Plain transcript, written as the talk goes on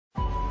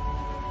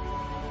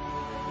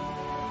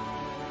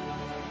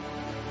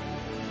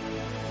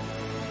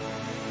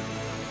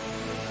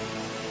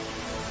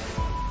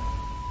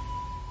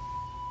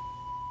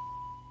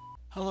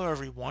Hello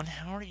everyone,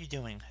 how are you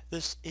doing?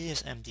 This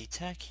is MD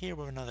Tech here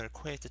with another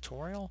quick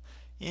tutorial.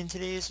 In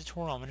today's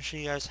tutorial I'm going to show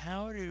you guys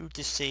how to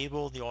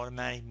disable the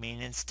automatic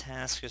maintenance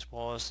task as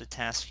well as the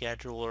task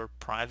scheduler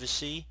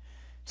privacy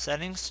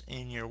settings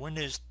in your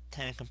Windows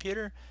 10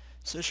 computer.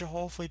 So it should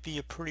hopefully be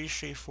a pretty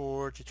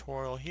straightforward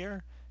tutorial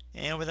here.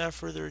 And without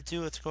further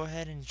ado, let's go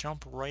ahead and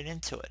jump right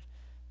into it.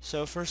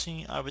 So first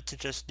thing I would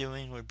suggest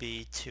doing would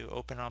be to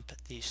open up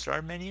the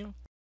Start menu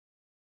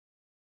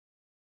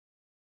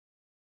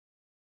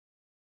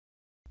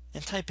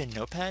and type in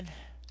Notepad.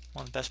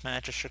 One of the best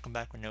managers should come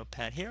back with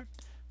Notepad here.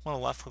 I'm going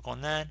to left click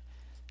on that.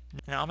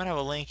 Now I'm going to have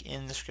a link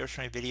in the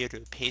description of my video to a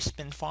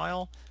pastebin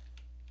file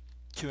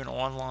to an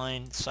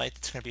online site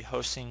that's going to be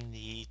hosting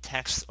the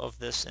text of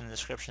this in the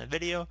description of the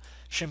video.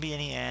 Shouldn't be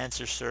any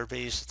ads or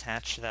surveys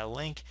attached to that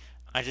link.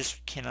 I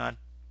just cannot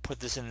put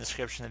this in the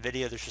description of the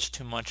video. There's just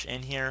too much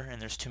in here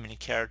and there's too many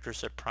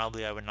characters that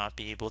probably I would not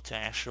be able to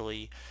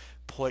actually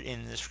put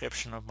in the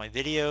description of my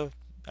video.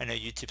 I know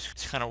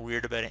YouTube's kind of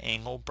weird about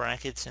angle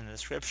brackets in the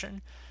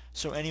description.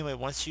 So anyway,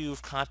 once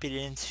you've copied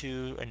it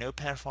into a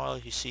notepad file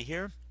like you see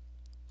here,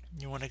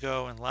 you want to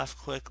go and left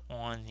click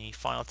on the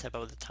file tab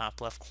up at the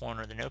top left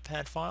corner of the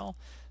notepad file.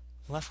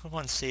 Left click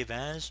on Save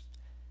As.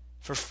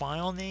 For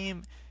file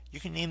name, you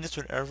can name this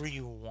whatever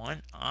you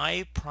want.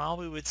 I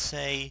probably would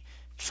say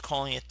just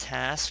calling it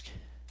task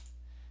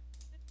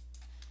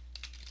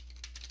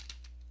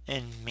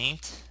and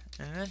maint,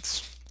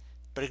 and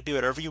but it could be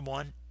whatever you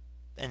want.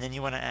 And then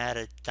you want to add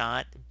a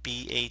 .bat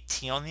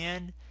on the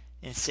end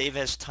and save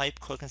as type.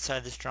 Click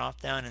inside this drop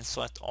down and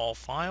select all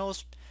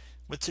files.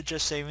 Would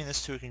suggest saving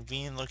this to a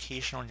convenient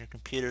location on your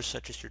computer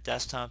such as your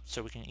desktop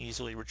so we can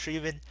easily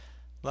retrieve it.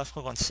 Left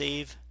click on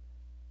save.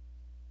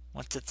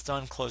 Once it's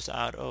done, close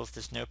out of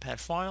this notepad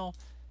file.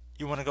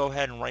 You want to go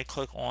ahead and right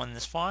click on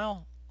this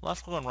file,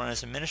 left click on run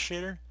as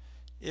administrator.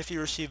 If you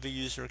receive a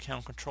user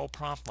account control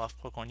prompt,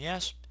 left click on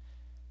yes.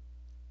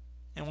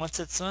 And once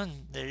it's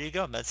done, there you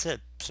go, that's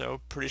it.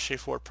 So pretty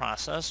straightforward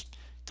process.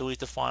 Delete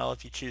the file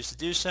if you choose to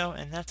do so,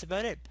 and that's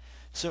about it.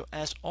 So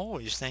as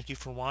always, thank you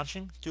for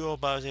watching. Do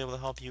hope I was able to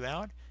help you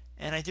out,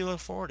 and I do look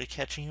forward to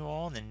catching you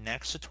all in the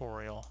next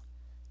tutorial.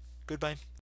 Goodbye.